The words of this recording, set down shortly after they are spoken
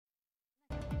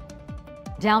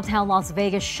Downtown Las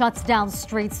Vegas shuts down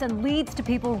streets and leads to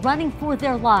people running for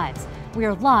their lives. We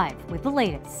are live with the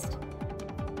latest.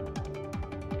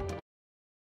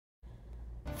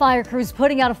 Fire crews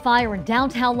putting out a fire in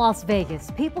downtown Las Vegas.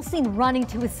 People seen running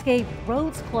to escape,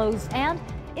 roads closed, and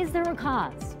is there a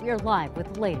cause? We are live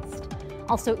with the latest.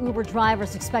 Also, Uber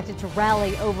drivers expected to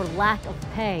rally over lack of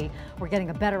pay. We're getting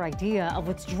a better idea of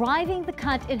what's driving the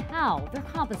cut and how they're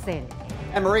compensated.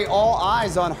 And Marie, all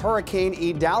eyes on Hurricane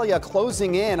Idalia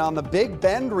closing in on the Big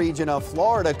Bend region of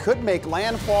Florida. Could make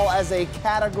landfall as a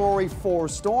Category 4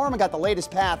 storm. I got the latest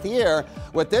path here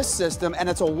with this system, and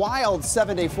it's a wild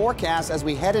 7-day forecast as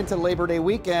we head into Labor Day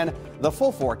weekend. The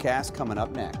full forecast coming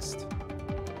up next.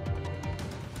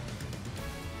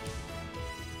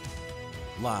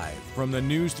 Live from the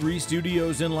News 3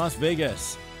 studios in Las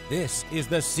Vegas, this is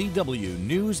the CW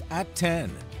News at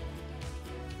 10.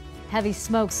 Heavy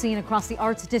smoke seen across the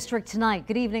Arts District tonight.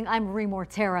 Good evening, I'm Marie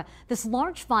Mortera. This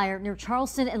large fire near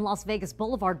Charleston and Las Vegas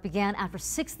Boulevard began after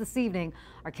 6 this evening.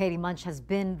 Our Katie Munch has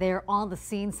been there on the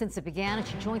scene since it began, and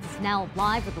she joins us now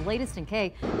live with the latest. And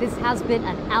Kay, this has been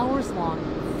an hours-long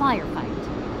firefight.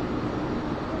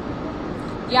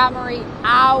 Yeah, Marie,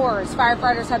 hours.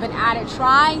 Firefighters have been at it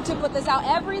trying to put this out.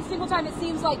 Every single time it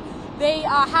seems like they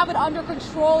have it under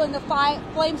control and the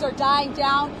flames are dying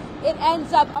down, it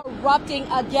ends up erupting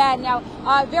again. Now,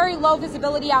 very low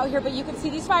visibility out here, but you can see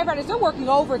these firefighters, they're working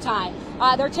overtime.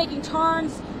 They're taking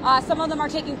turns. Some of them are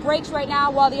taking breaks right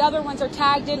now while the other ones are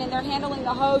tagged in and they're handling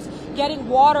the hose, getting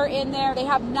water in there. They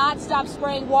have not stopped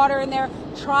spraying water in there,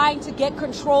 trying to get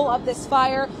control of this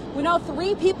fire. We know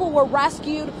 3 people were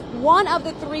rescued. 1 of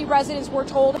the 3 residents, we're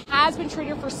told, has been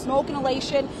treated for smoke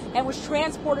inhalation and was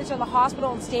transported to the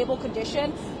hospital in stable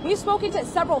condition. We've spoken to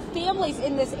several families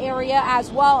in this area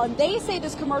as well, and they say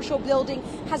this commercial building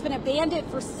has been abandoned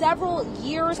for several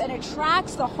years and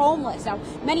attracts the homeless. Now,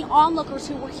 many onlookers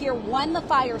who were here when the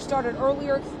fire started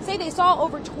earlier say they saw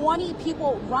over 20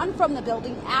 people run from the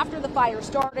building after the fire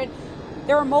started.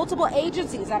 There are multiple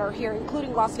agencies that are here,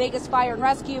 including Las Vegas Fire and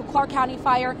Rescue, Clark County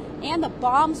Fire, and the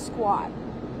bomb squad.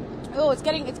 Oh, it's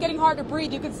getting hard to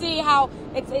breathe. You can see how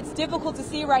it's difficult to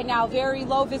see right now, very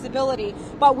low visibility.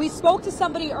 But we spoke to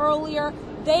somebody earlier.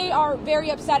 They are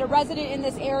very upset, a resident in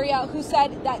this area who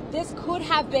said that this could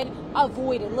have been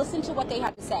avoided. Listen to what they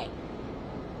had to say.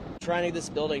 Trying to get this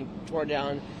building torn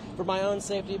down for my own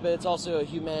safety, but it's also a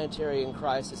humanitarian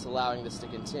crisis allowing this to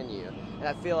continue. And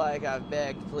I feel like I've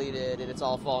begged, pleaded, and it's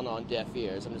all fallen on deaf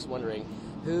ears. I'm just wondering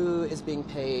who is being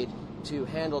paid to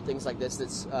handle things like this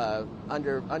that's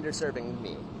underserving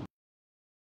me.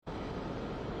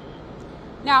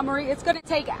 Now, Marie, it's going to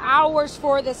take hours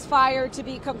for this fire to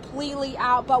be completely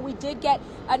out, but we did get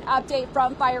an update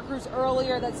from fire crews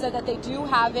earlier that said that they do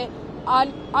have it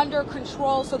under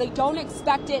control, so they don't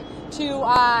expect it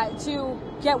to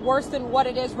get worse than what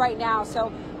it is right now.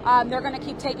 So they're going to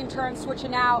keep taking turns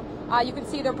switching out. You can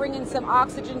see they're bringing some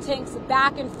oxygen tanks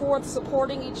back and forth,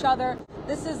 supporting each other.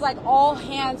 This is like all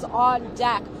hands on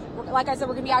deck. Like I said,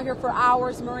 we're going to be out here for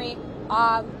hours, Marie.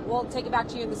 We'll take it back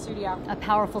to you in the studio. A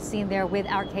powerful scene there with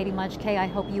our Katie Munch. Kay, I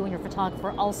hope you and your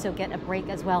photographer also get a break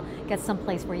as well. Get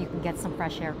someplace where you can get some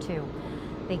fresh air too.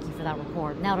 Thank you for that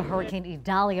report. Now to Hurricane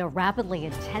Idalia rapidly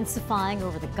intensifying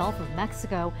over the Gulf of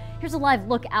Mexico. Here's a live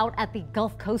look out at the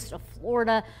Gulf Coast of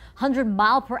Florida.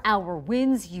 100-mile-per-hour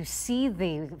winds. You see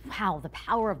the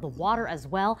power of the water as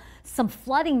well. Some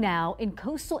flooding now in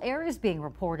coastal areas being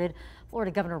reported.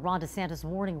 Florida Governor Ron DeSantis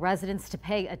warning residents to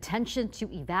pay attention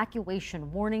to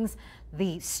evacuation warnings.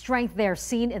 The strength there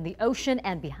seen in the ocean,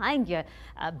 and behind you,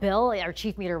 Bill, our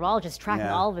chief meteorologist, tracking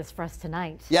all of this for us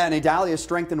tonight. Yeah, and Idalia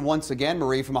strengthened once again,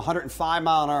 Marie, from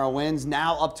 105-mile-an-hour winds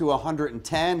now up to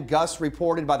 110. Gusts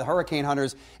reported by the hurricane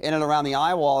hunters in and around the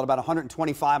eye wall at about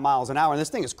 125 miles an hour. And this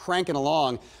thing is cranking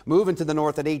along, moving to the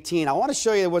north at 18. I want to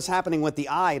show you what's happening with the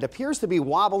eye. It appears to be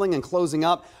wobbling and closing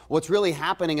up. What's really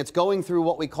happening, it's going through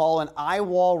what we call an eye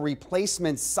wall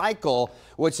replacement cycle,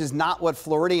 which is not what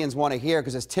Floridians want to hear,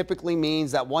 because this typically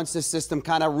means that once this system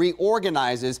kind of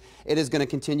reorganizes, it is going to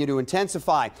continue to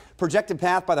intensify. Projected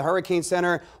path by the Hurricane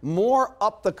Center, more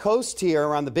up the coast here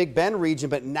around the Big Bend region,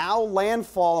 but now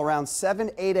landfall around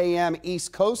 7-8 a.m.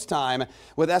 East Coast time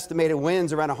with estimated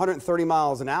winds around 130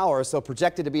 miles an hour. So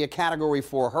projected to be a Category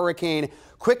 4 hurricane,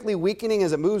 quickly weakening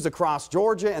as it moves across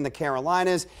Georgia and the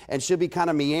Carolinas, and should be kind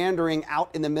of meandering out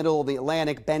in the middle of the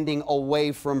Atlantic, bending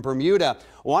away from Bermuda.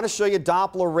 I want to show you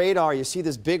Doppler radar. You see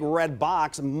this big red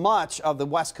box, much of the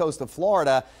west coast of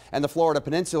Florida and the Florida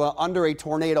Peninsula under a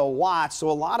tornado watch. So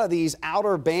a lot of these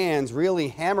outer bands really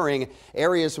hammering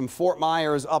areas from Fort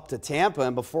Myers up to Tampa.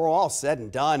 And before all said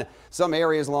and done, some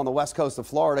areas along the west coast of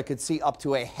Florida could see up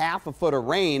to a half a foot of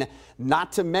rain,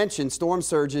 not to mention storm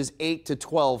surges 8 to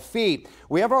 12 feet.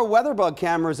 We have our WeatherBug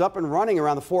cameras up and running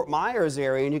around the Fort Myers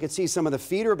area, and you can see some of the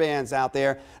feeder bands out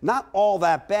there. Not all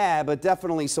that bad, but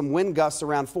definitely some wind gusts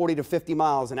around 40 to 50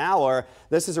 miles an hour.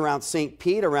 This is around St.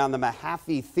 Pete, around the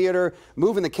Mahaffey Theater.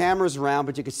 Moving the cameras around,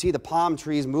 but you can see the palm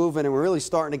trees moving, and we're really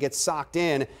starting to get socked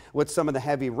in with some of the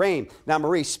heavy rain. Now,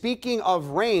 Marie, speaking of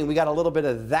rain, we got a little bit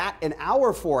of that in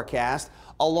our forecast,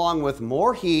 along with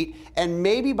more heat, and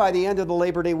maybe by the end of the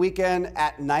Labor Day weekend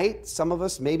at night, some of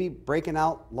us maybe breaking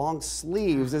out long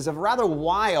sleeves. There's a rather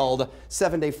wild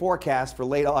 7-day forecast for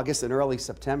late August and early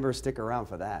September. Stick around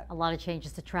for that. A lot of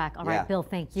changes to track. All right, Bill,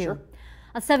 thank you. Sure.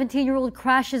 A 17-year-old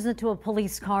crashes into a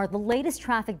police car, the latest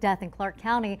traffic death in Clark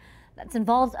County that's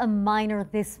involved a minor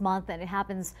this month, and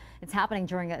it's happening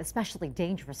during an especially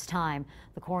dangerous time.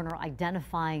 The coroner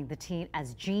identifying the teen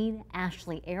as Gene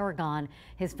Ashley Aragon.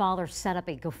 His father set up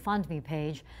a GoFundMe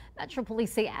page. Metro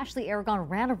Police say Ashley Aragon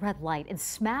ran a red light and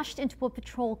smashed into a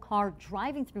patrol car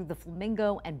driving through the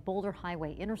Flamingo and Boulder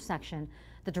Highway intersection.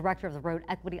 The director of the Road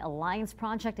Equity Alliance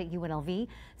Project at UNLV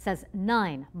says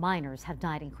 9 minors have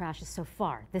died in crashes so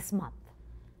far this month.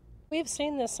 We've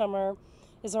seen this summer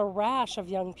is a rash of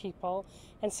young people,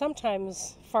 and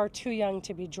sometimes far too young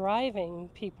to be driving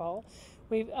people.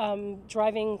 We've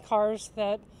driving cars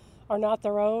that are not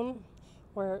their own.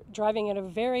 We're driving at a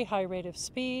very high rate of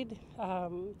speed.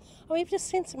 We've just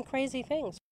seen some crazy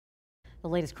things. The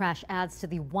latest crash adds to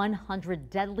the 100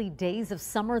 deadly days of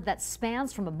summer that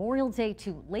spans from Memorial Day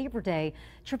to Labor Day.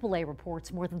 AAA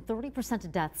reports more than 30%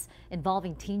 of deaths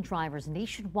involving teen drivers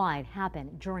nationwide happen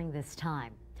during this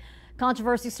time.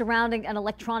 Controversy surrounding an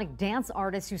electronic dance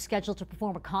artist who's scheduled to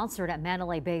perform a concert at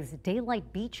Mandalay Bay's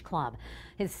Daylight Beach Club.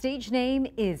 His stage name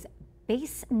is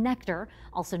Bass Nectar,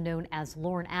 also known as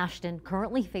Lauren Ashton,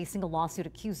 currently facing a lawsuit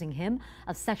accusing him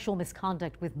of sexual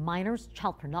misconduct with minors,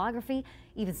 child pornography,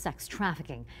 even sex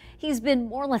trafficking. He's been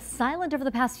more or less silent over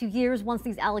the past few years once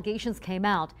these allegations came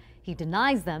out. He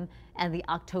denies them, and the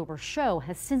October show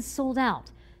has since sold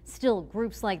out. Still,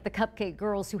 groups like the Cupcake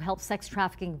Girls who help sex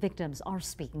trafficking victims are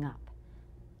speaking up.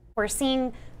 We're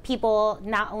seeing people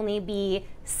not only be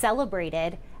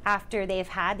celebrated after they've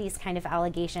had these kind of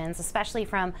allegations, especially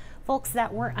from folks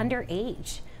that were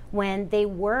underage when they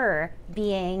were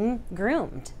being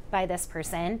groomed by this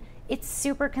person. It's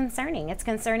super concerning. It's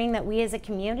concerning that we as a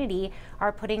community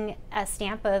are putting a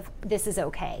stamp of this is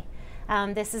okay.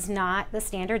 This is not the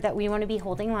standard that we want to be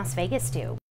holding Las Vegas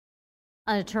to.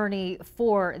 An attorney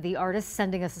for the artist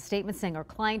sending us a statement saying our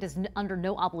client is under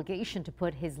no obligation to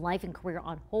put his life and career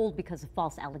on hold because of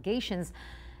false allegations,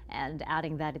 and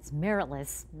adding that it's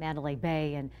meritless. Mandalay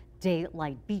Bay and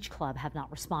Daylight Beach Club have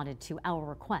not responded to our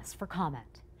request for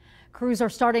comment. Crews are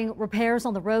starting repairs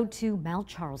on the road to Mount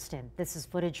Charleston. This is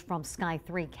footage from Sky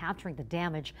 3 capturing the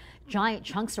damage. Giant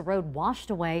chunks of road washed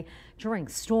away during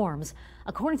storms.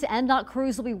 According to NDOT,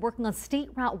 crews will be working on State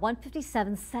Route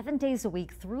 157 7 days a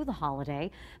week through the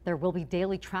holiday. There will be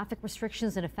daily traffic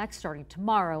restrictions in effect starting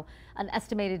tomorrow. An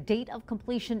estimated date of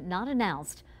completion not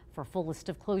announced. For a full list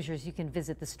of closures, you can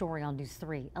visit the story on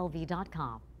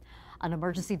news3lv.com. An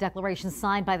emergency declaration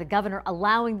signed by the governor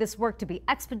allowing this work to be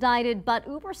expedited, but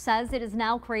Uber says it has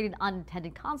now created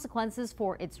unintended consequences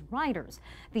for its riders.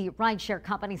 The rideshare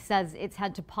company says it's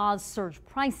had to pause surge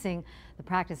pricing. The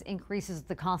practice increases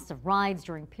the cost of rides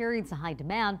during periods of high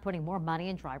demand, putting more money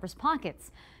in drivers' pockets.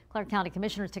 Clark County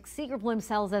Commissioner Tick Seegerbloom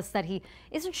tells us that he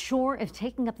isn't sure if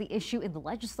taking up the issue in the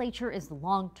legislature is the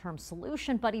long-term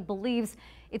solution, but he believes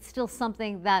it's still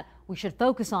something that we should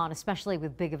focus on, especially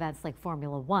with big events like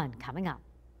Formula One coming up.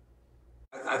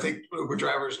 I think Uber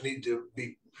drivers need to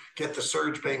get the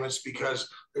surge payments because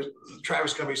the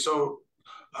traffic's going to be so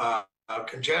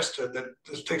congested that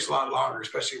this takes a lot longer,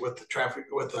 especially with the traffic,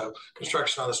 with the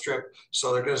construction on the strip.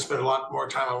 So they're going to spend a lot more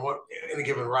time on any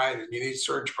given ride, and you need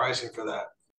surge pricing for that.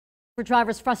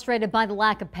 Drivers frustrated by the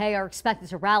lack of pay are expected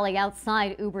to rally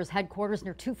outside Uber's headquarters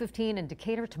near 215 in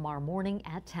Decatur tomorrow morning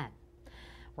at 10.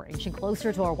 We're inching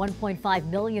closer to our $1.5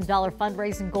 million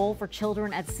fundraising goal for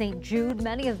children at St. Jude,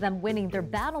 many of them winning their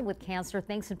battle with cancer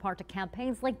thanks in part to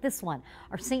campaigns like this one,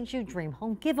 our St. Jude Dream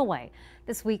Home Giveaway.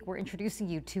 This week, we're introducing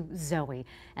you to Zoe.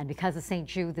 And because of St.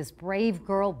 Jude, this brave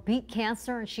girl beat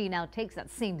cancer, and she now takes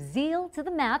that same zeal to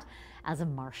the mat as a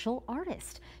martial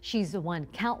artist. She's won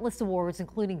countless awards,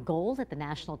 including gold at the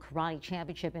National Karate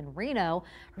Championship in Reno.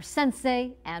 Her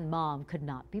sensei and mom could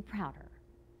not be prouder.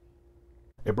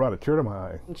 It brought a tear to my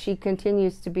eye. She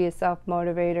continues to be a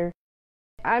self-motivator.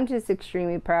 I'm just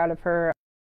extremely proud of her.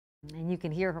 And you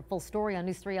can hear her full story on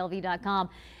news3lv.com.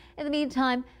 In the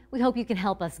meantime, we hope you can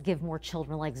help us give more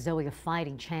children like Zoe a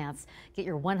fighting chance. Get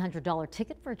your $100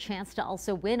 ticket for a chance to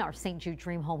also win our St. Jude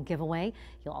Dream Home giveaway.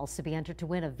 You'll also be entered to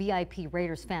win a VIP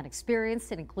Raiders fan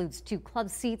experience. It includes 2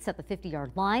 club seats at the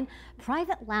 50-yard line,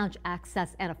 private lounge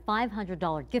access, and a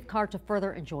 $500 gift card to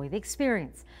further enjoy the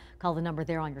experience. Call the number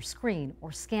there on your screen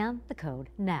or scan the code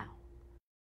now.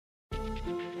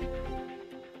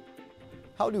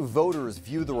 How do voters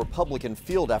view the Republican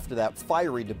field after that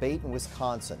fiery debate in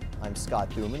Wisconsin? I'm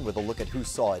Scott Thuman with a look at who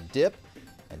saw it dip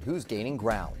and who's gaining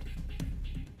ground.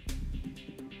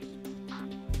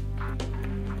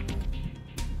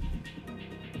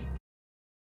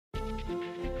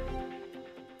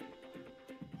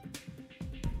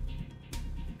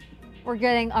 We're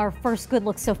getting our first good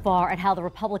look so far at how the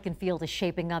Republican field is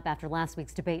shaping up after last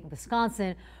week's debate in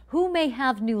Wisconsin. Who may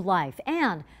have new life?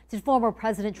 And did former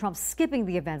President Trump skipping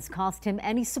the events cost him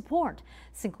any support?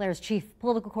 Sinclair's chief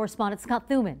political correspondent Scott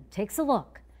Thuman takes a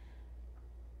look.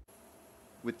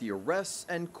 With the arrests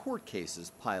and court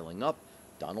cases piling up,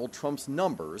 Donald Trump's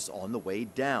numbers on the way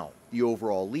down. The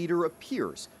overall leader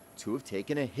appears to have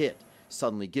taken a hit,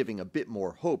 suddenly giving a bit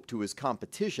more hope to his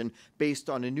competition based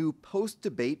on a new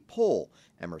post-debate poll.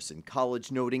 Emerson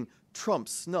College noting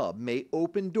Trump's snub may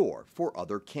open door for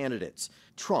other candidates.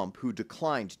 Trump, who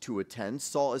declined to attend,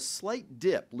 saw a slight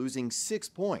dip, losing 6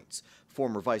 points.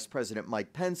 Former Vice President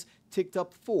Mike Pence ticked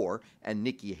up 4, and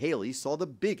Nikki Haley saw the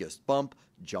biggest bump,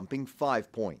 jumping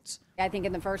 5 points. I think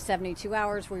in the first 72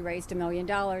 hours, we raised $1 million.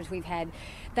 We've had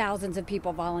thousands of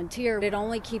people volunteer. It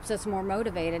only keeps us more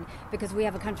motivated because we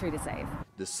have a country to save.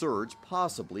 The surge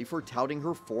possibly for touting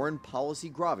her foreign policy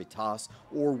gravitas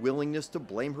or willingness to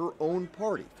blame her own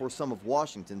party for some of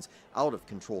Washington's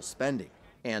out-of-control spending.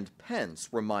 And Pence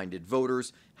reminded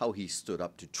voters how he stood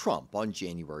up to Trump on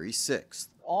January 6th.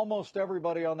 Almost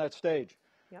everybody on that stage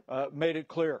made it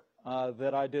clear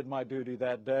that I did my duty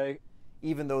that day.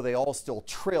 Even though they all still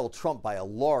trail Trump by a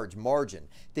large margin,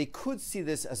 they could see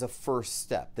this as a first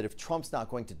step, that if Trump's not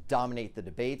going to dominate the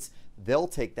debates, they'll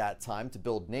take that time to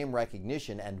build name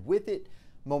recognition and with it,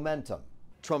 momentum.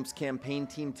 Trump's campaign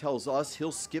team tells us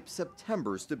he'll skip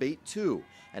September's debate too.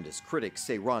 And as critics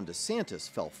say Ron DeSantis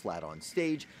fell flat on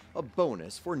stage, a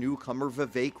bonus for newcomer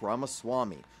Vivek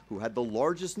Ramaswamy, who had the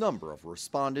largest number of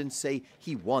respondents say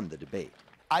he won the debate.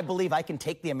 I believe I can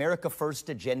take the America First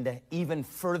agenda even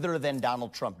further than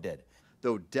Donald Trump did.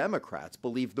 Though Democrats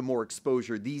believe the more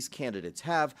exposure these candidates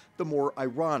have, the more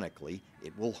ironically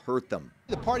it will hurt them.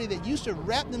 The party that used to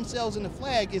wrap themselves in the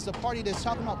flag is the party that's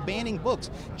talking about banning books,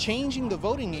 changing the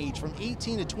voting age from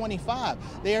 18 to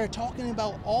 25. They are talking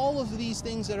about all of these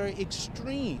things that are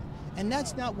extreme, and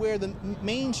that's not where the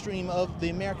mainstream of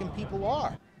the American people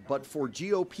are. But for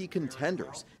GOP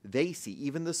contenders, they see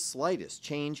even the slightest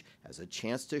change as a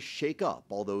chance to shake up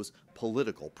all those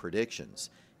political predictions.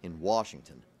 In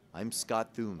Washington, I'm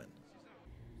Scott Thuman.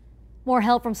 More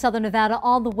help from Southern Nevada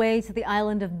all the way to the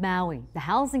island of Maui. The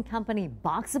housing company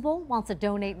Boxable wants to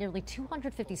donate nearly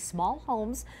 250 small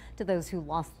homes to those who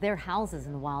lost their houses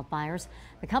in the wildfires.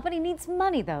 The company needs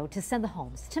money, though, to send the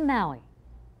homes to Maui.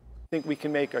 I think we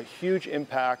can make a huge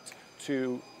impact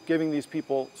to giving these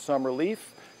people some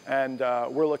relief. And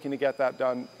we're looking to get that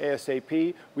done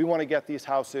ASAP. We want to get these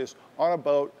houses on a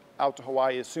boat out to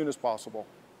Hawaii as soon as possible.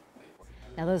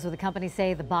 Now, those with the company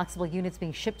say the Boxable units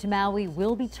being shipped to Maui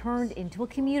will be turned into a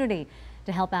community.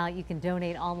 To help out, you can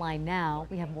donate online now.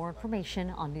 We have more information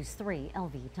on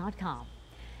news3lv.com.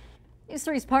 News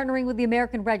 3 is partnering with the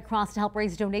American Red Cross to help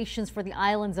raise donations for the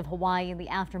islands of Hawaii in the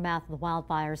aftermath of the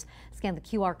wildfires. Scan the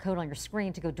QR code on your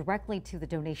screen to go directly to the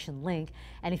donation link.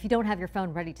 And if you don't have your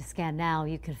phone ready to scan now,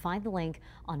 you can find the link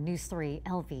on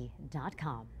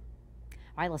news3lv.com.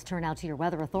 All right, let's turn now to your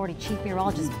Weather Authority Chief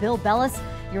Meteorologist Bill Bellis.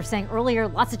 You were saying earlier,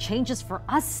 lots of changes for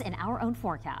us in our own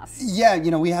forecast. Yeah,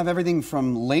 you know, we have everything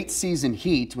from late season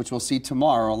heat, which we'll see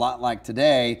tomorrow, a lot like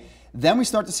today. Then we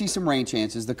start to see some rain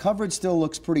chances. The coverage still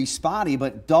looks pretty spotty,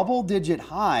 but double-digit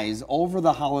highs over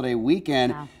the holiday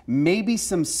weekend. Wow. maybe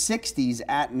some 60s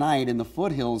at night in the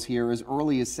foothills here as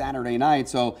early as Saturday night.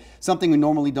 So something we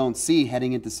normally don't see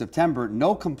heading into September.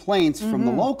 No complaints from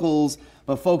the locals,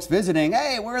 but folks visiting,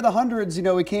 hey, where are the hundreds? You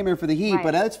know, we came here for the heat.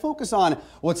 But let's focus on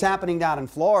what's happening down in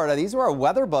Florida. These are our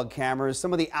weather bug cameras.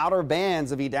 Some of the outer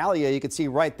bands of Idalia you can see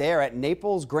right there at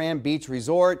Naples Grand Beach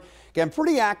Resort. Again,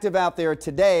 pretty active out there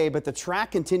today, but the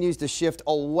track continues to shift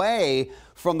away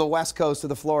from the west coast of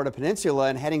the Florida Peninsula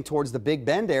and heading towards the Big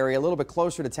Bend area, a little bit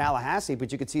closer to Tallahassee.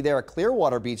 But you can see there at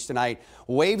Clearwater Beach tonight,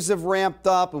 waves have ramped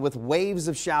up with waves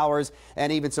of showers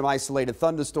and even some isolated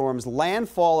thunderstorms.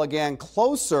 Landfall again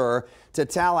closer to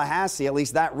Tallahassee, at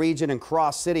least that region in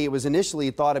Cross City. It was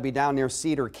initially thought to be down near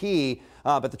Cedar Key.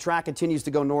 But the track continues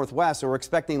to go northwest, so we're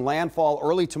expecting landfall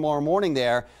early tomorrow morning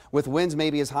there with winds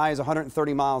maybe as high as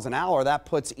 130 miles an hour. That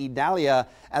puts Idalia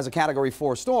as a Category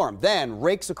 4 storm. Then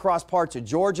rakes across parts of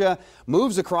Georgia,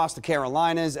 moves across the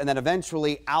Carolinas, and then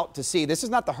eventually out to sea. This is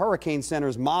not the Hurricane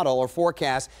Center's model or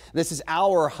forecast. This is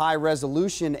our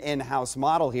high-resolution in-house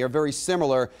model here, very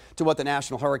similar to what the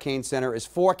National Hurricane Center is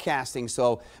forecasting.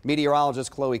 So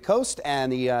meteorologist Chloe Coast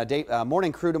and the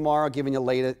morning crew tomorrow giving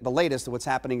you the latest of what's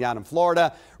happening down in Florida.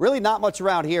 Really not much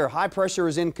around here. High pressure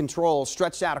is in control,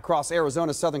 stretched out across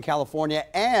Arizona, Southern California,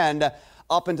 and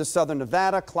up into southern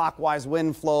Nevada. Clockwise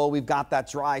wind flow. We've got that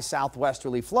dry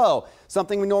southwesterly flow,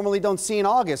 something we normally don't see in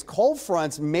August. Cold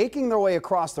fronts making their way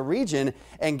across the region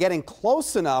and getting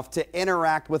close enough to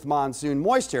interact with monsoon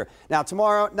moisture. Now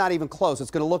tomorrow, not even close.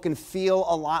 It's going to look and feel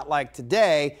a lot like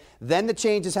today. Then the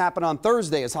changes happen on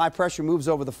Thursday as high pressure moves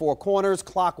over the four corners,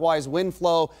 clockwise wind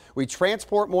flow. We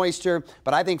transport moisture,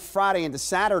 but I think Friday into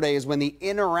Saturday is when the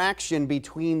interaction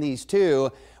between these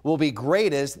two will be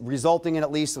greatest, resulting in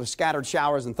at least some scattered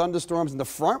showers and thunderstorms. And the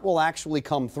front will actually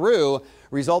come through,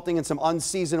 resulting in some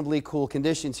unseasonably cool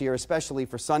conditions here, especially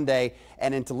for Sunday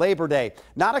and into Labor Day.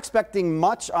 Not expecting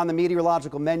much on the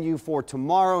meteorological menu for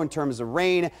tomorrow in terms of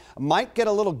rain. Might get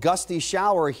a little gusty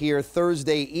shower here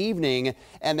Thursday evening,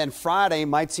 and then Friday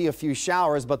might see a few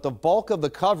showers, but the bulk of the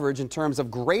coverage in terms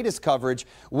of greatest coverage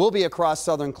will be across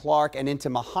southern Clark and into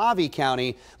Mojave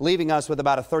County, leaving us with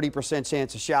about a 30%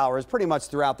 chance of showers pretty much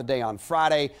throughout the day on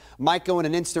Friday. Might go in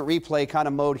an instant replay kind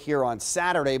of mode here on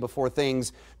Saturday before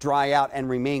things dry out and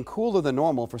remain cooler than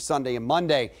normal for Sunday and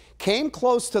Monday. Came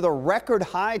close to the record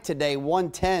high today,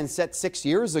 110 set 6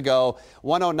 years ago,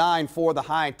 109 for the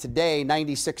high today,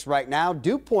 96 right now.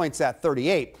 Dew points at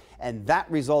 38. And that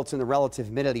results in the relative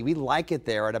humidity. We like it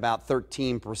there at about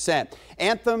 13%.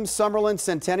 Anthem, Summerlin,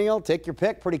 Centennial, take your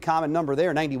pick. Pretty common number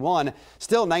there, 91.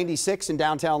 Still 96 in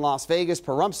downtown Las Vegas.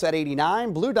 Pahrumps at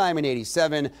 89. Blue Diamond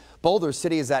 87. Boulder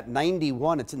City is at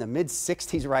 91. It's in the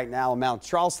mid-60s right now. Mount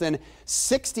Charleston,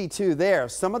 62 there.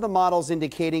 Some of the models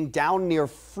indicating down near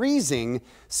freezing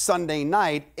Sunday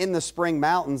night in the Spring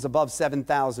Mountains above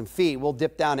 7,000 feet. We'll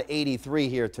dip down to 83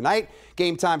 here tonight.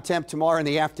 Game time temp tomorrow in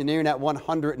the afternoon at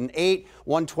 108,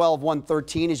 112,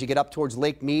 113 as you get up towards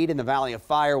Lake Mead in the Valley of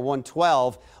Fire,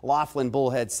 112. Laughlin,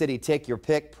 Bullhead City, take your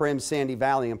pick. Primm, Sandy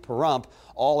Valley, and Pahrump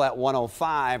all at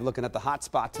 105. Looking at the hot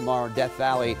spot tomorrow, Death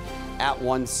Valley at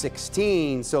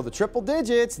 116. So the triple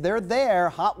digits, they're there.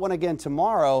 Hot one again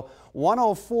tomorrow.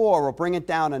 104 will bring it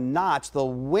down a notch. The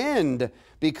wind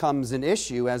becomes an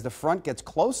issue as the front gets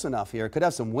close enough here. Could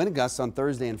have some wind gusts on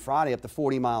Thursday and Friday up to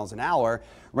 40 miles an hour.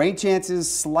 Rain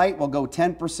chances slight. Will go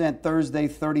 10% Thursday,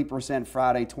 30%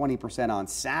 Friday, 20% on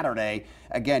Saturday.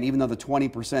 Again, even though the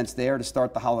 20%'s there to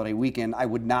start the holiday weekend, I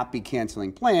would not be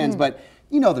canceling plans, but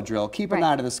you know the drill. Keep an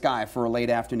eye to the sky for a late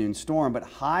afternoon storm, but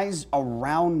highs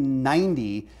around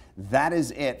 90. That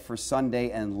is it for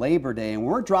Sunday and Labor Day. And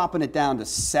we're dropping it down to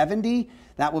 70.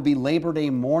 That will be Labor Day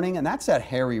morning, and that's at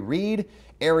Harry Reid.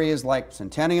 Areas like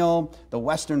Centennial, the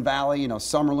Western Valley, you know,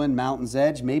 Summerlin, Mountain's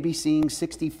Edge, maybe seeing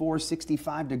 64,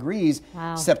 65 degrees.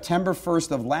 Wow. September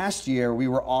 1st of last year, we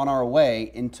were on our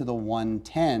way into the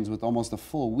 110s with almost a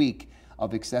full week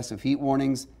of excessive heat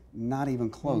warnings. Not even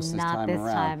close this time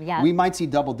around. Yeah. We might see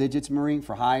double digits, Marie,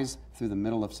 for highs through the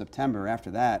middle of September.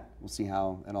 After that, we'll see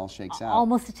how it all shakes out.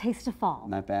 Almost a taste of fall.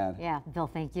 Not bad. Yeah, Bill,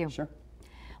 thank you. Sure.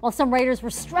 While some Raiders were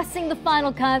stressing the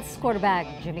final cuts, quarterback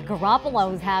Jimmy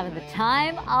Garoppolo is having the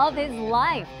time of his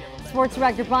life. Sports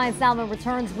director Brian Salmon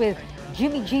returns with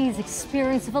Jimmy G's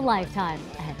experience of a lifetime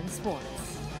ahead in sports.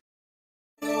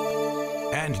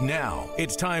 And now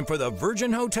it's time for the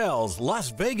Virgin Hotels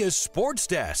Las Vegas Sports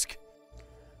Desk.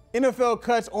 NFL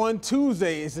cuts on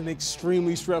Tuesday is an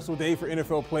extremely stressful day for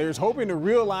NFL players hoping to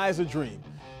realize a dream.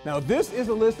 Now, this is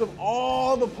a list of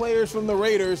all the players from the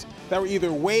Raiders that were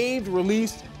either waived,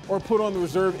 released, or put on the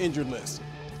reserve injured list.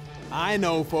 I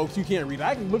know, folks, you can't read it.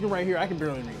 I can look right here. I can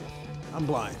barely read it. I'm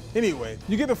blind. Anyway,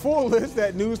 you get the full list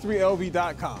at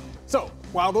news3lv.com. So,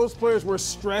 while those players were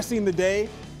stressing the day,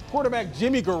 quarterback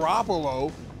Jimmy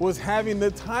Garoppolo was having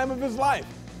the time of his life.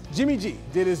 Jimmy G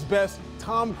did his best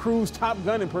Tom Cruise Top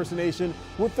Gun impersonation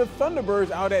with the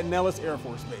Thunderbirds out at Nellis Air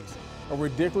Force Base. A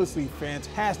ridiculously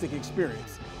fantastic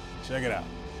experience. Check it out.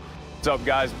 What's up,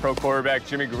 guys? Pro quarterback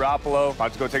Jimmy Garoppolo.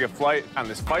 About to go take a flight on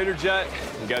this fighter jet.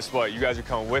 And guess what? You guys are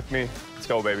coming with me. Let's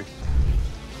go, baby.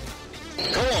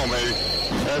 Come on, baby.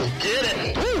 Let's get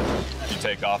it. Woo! You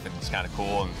take off, and it's kind of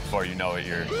cool. And before you know it,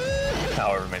 you're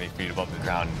however many feet above the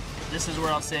ground. This is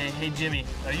where I'll say, hey, Jimmy,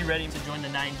 are you ready to join the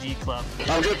 9G club?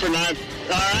 I'm good for 9. All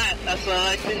right, that's what I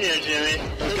like to hear, Jimmy.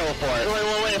 Let's go for it. Only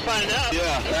one way to find out.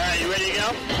 Yeah. All right, you ready to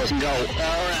go? Let's go.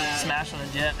 All right. Smash on the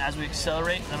jet. As we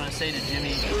accelerate, I'm going to say to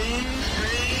Jimmy, please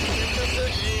breathe into the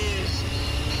G's.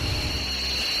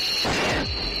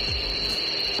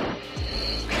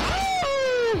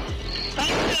 Woo!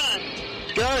 How's it done?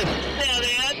 It's good. Yeah,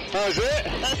 man. That's it?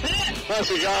 That's it. Let's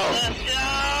go. Let's go.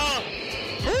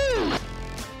 Woo!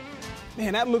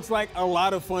 Man, that looks like a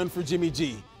lot of fun for Jimmy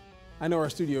G. I know our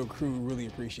studio crew really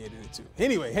appreciated it too.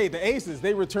 Anyway, hey, the Aces,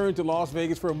 they returned to Las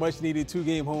Vegas for a much-needed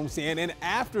 2-game homestand. And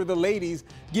after the ladies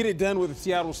get it done with the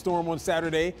Seattle Storm on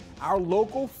Saturday, our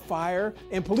local fire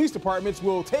and police departments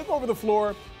will take over the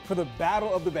floor for the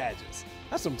Battle of the Badges.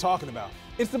 That's what I'm talking about.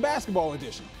 It's the basketball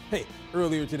edition. Hey,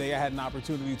 earlier today I had an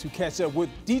opportunity to catch up with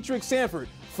Dietrich Sanford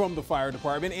from the fire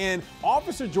department and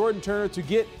Officer Jordan Turner to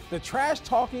get the trash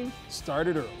talking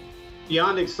started early.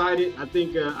 Beyond excited. I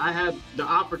think I had the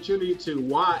opportunity to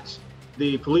watch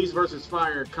the Police versus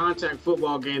Fire contact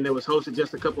football game that was hosted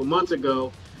just a couple months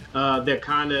ago that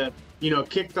kind of,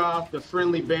 kicked off the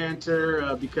friendly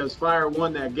banter because Fire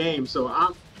won that game. So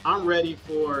I'm ready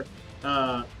for,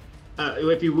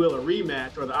 if you will, a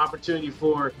rematch or the opportunity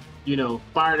for,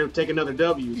 Fire to take another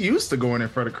W. Used to going in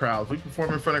front of crowds. We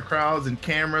perform in front of crowds and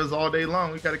cameras all day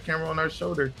long. We got a camera on our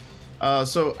shoulder.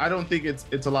 So I don't think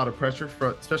it's a lot of pressure,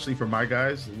 especially for my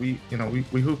guys. We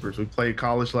hoopers. We played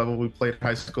college level. We played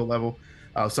high school level.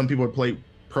 Some people have played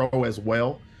pro as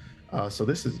well. So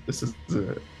this is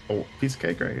a piece of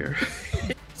cake right here.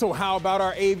 So how about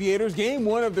our Aviators? Game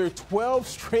 1 of their 12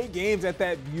 straight games at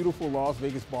that beautiful Las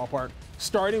Vegas ballpark,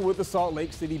 starting with the Salt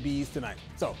Lake City Bees tonight.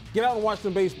 So get out and watch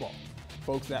some baseball.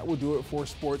 Folks, that will do it for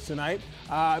sports tonight.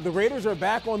 The Raiders are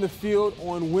back on the field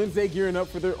on Wednesday, gearing up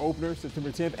for their opener, September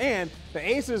 10th. And the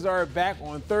Aces are back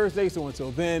on Thursday. So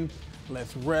until then,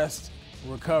 let's rest,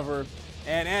 recover.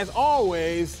 And as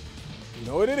always, you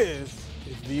know what it is.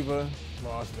 It's Viva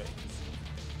Las Vegas.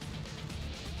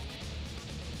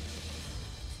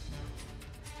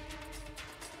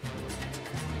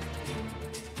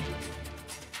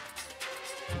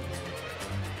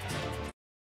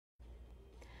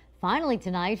 Finally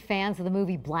tonight, fans of the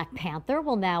movie Black Panther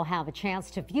will now have a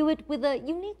chance to view it with a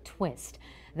unique twist.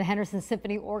 The Henderson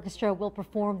Symphony Orchestra will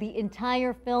perform the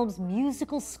entire film's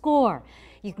musical score.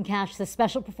 You can catch the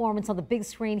special performance on the big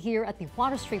screen here at the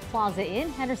Water Street Plaza in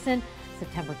Henderson,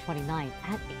 September 29th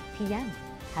at 8 p.m.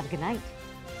 Have a good night.